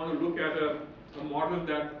if you want to look at a model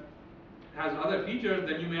that has other features,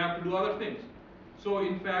 then you may have to do other things. So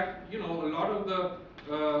in fact, a lot of the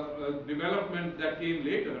development that came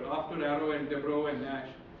later, after Arrow and Debreu and Nash,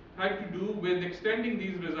 had to do with extending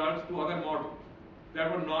these results to other models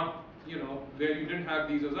that were not, where you didn't have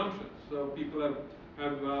these assumptions. So people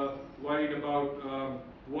have worried about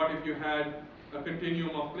what if you had a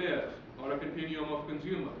continuum of players or a continuum of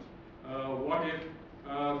consumers? What if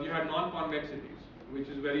you had non-convexities, which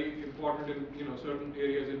is very important in certain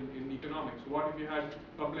areas in economics? What if you had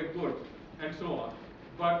public goods, and so on?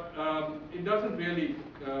 But it doesn't really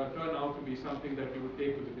turn out to be something that you would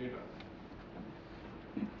take to the data.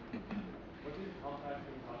 What do compact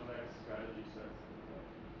and convex strategy sets look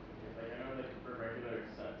like? Like I know like for regular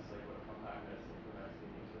sets, like what compactness and convexity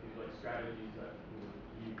means, but these are like strategies that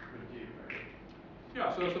you could do, right?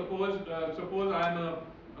 Yeah. So suppose I'm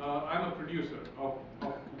a producer of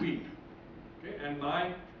wheat, okay, and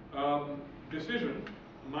my decision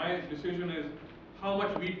is how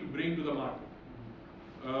much wheat to bring to the market.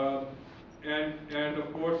 And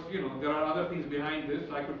of course, there are other things behind this.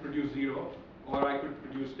 I could produce 0, or I could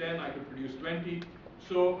produce 10, I could produce 20.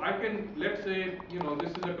 So I can, let's say,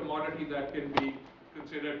 this is a commodity that can be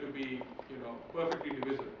considered to be, perfectly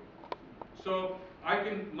divisible. So I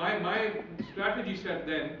can, my strategy set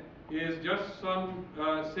then is just some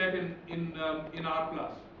set in R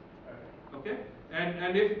plus. Okay?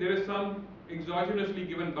 And if there is some exogenously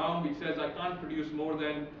given bound which says I can't produce more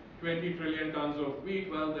than 20 trillion tons of wheat,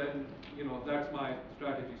 well then, that's my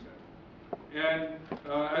strategy set. And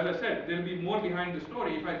as I said, there'll be more behind the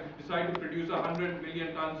story. If I decide to produce 100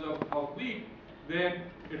 million tons of wheat, then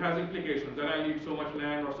it has implications. Then I need so much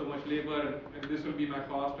land or so much labor, and this will be my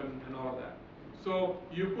cost and all of that. So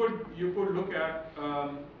you could look at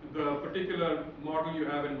the particular model you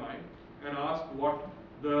have in mind and ask what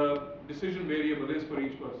the decision variable is for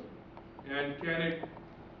each person, and can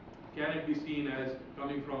it be seen as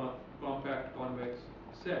coming from a compact convex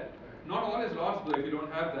set. Not all is lost though if you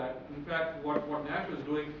don't have that. In fact, what Nash was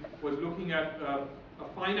doing was looking at a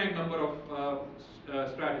finite number of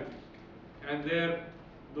strategies, and there,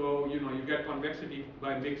 though, you get convexity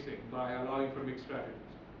by mixing, by allowing for mixed strategies.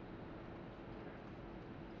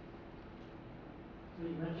 So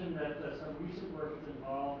you mentioned that some recent work has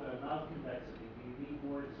involved non-convexity. Do you need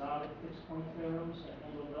more exotic fixed point theorems to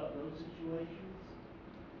handle those situations?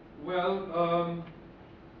 Well,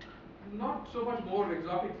 not so much more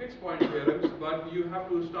exotic fixed point theorems, but you have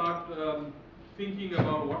to start thinking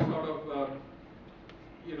about what sort of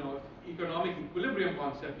economic equilibrium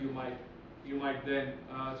concept you might then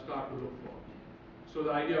start to look for. So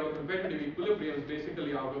the idea of a competitive equilibrium is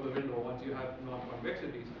basically out of the window once you have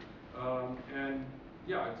non-convexities, and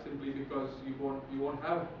yeah, it's simply because you won't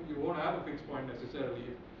have a fixed point necessarily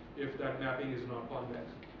if that mapping is not convex,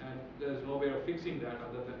 and there's no way of fixing that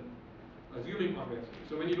other than assuming convexity.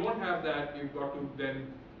 So when you don't have that, you've got to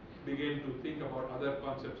then begin to think about other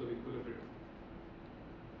concepts of equilibrium.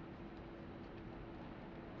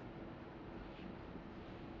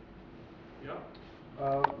 Yeah?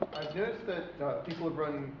 I've noticed that people have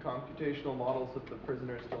run computational models of the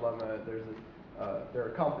prisoner's dilemma. There are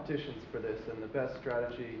competitions for this, and the best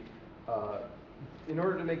strategy, in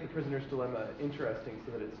order to make the prisoner's dilemma interesting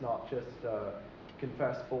so that it's not just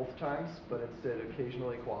confess both times, but instead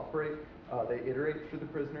occasionally cooperate, they iterate through the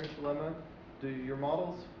prisoner's dilemma. Do your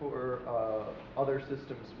models for other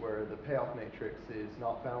systems where the payoff matrix is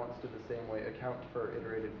not balanced in the same way account for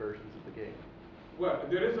iterated versions of the game? Well,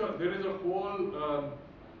 there is a whole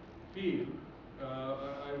field,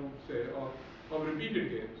 I would say, of repeated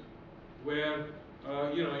games, where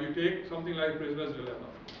you take something like prisoner's dilemma,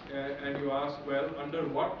 and you ask, well, under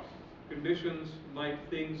what conditions might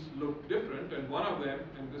things look different? And one of them,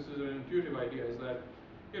 and this is an intuitive idea, is that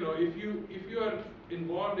if you are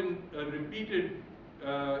involved in a repeated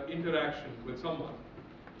interaction with someone,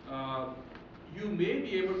 you may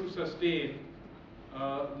be able to sustain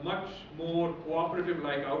much more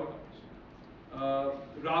cooperative-like outcomes,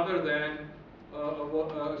 rather than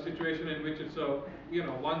a situation in which it's a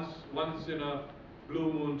once in a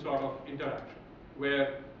blue moon sort of interaction,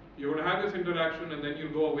 where you're going to have this interaction and then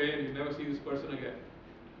you'll go away and you never see this person again.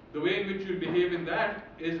 The way in which you behave in that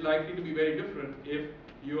is likely to be very different if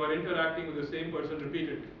you are interacting with the same person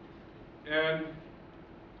repeatedly. And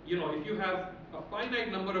if you have a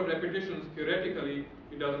finite number of repetitions, theoretically,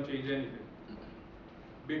 it doesn't change anything.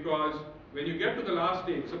 Because when you get to the last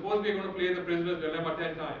stage, suppose we're going to play the prisoner's dilemma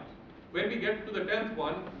 10 times. When we get to the 10th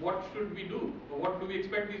one, what should we do? Or what do we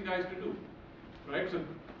expect these guys to do? Right? So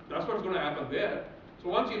that's what's going to happen there. So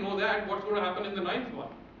once you know that, what's going to happen in the 9th one?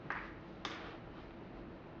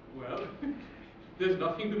 Well, there's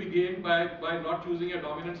nothing to be gained by not choosing a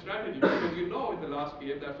dominant strategy, because you know in the last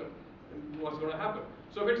game that's what's going to happen.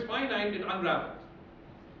 So if it's finite, it unravels.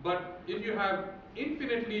 But if you have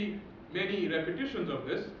infinitely many repetitions of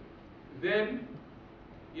this, then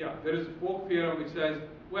yeah, there is a folk theorem which says,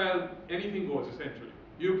 well, anything goes essentially.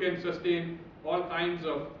 You can sustain all kinds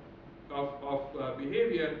of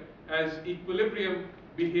behavior as equilibrium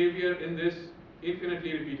behavior in this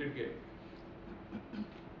infinitely repeated game.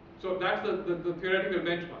 So that's the theoretical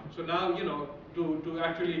benchmark. So now, to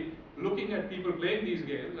actually looking at people playing these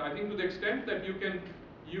games, I think to the extent that you can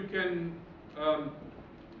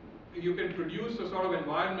produce a sort of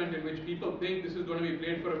environment in which people think this is going to be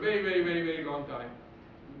played for a very, very, very, very long time,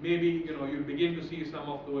 maybe you begin to see some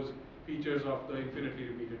of those features of the infinitely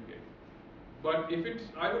repeated game. But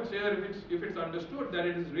I would say that if it's understood that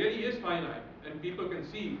it really is finite and people can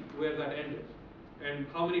see where that end is and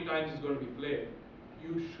how many times it's going to be played,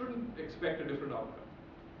 you shouldn't expect a different outcome.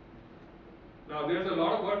 Now, there's a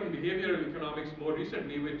lot of work in behavioral economics more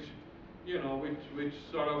recently, which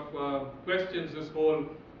sort of questions this whole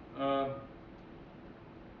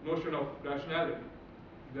notion of rationality,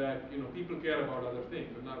 that people care about other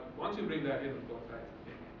things. And now, once you bring that in, of course,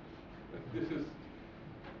 this is.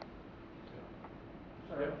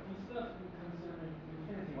 Sorry, instead of considering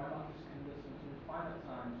infinity, why not just condense it into finite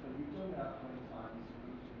times? When you don't know how many times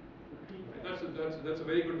you need to repeat it. That's a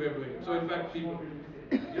very good way of doing it. So in fact, people,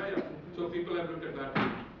 So people have looked at that.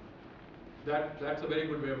 That's a very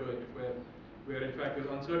good way of doing it, where in fact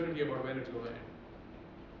there's uncertainty about when it's going to end,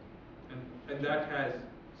 and that has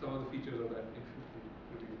some of the features of that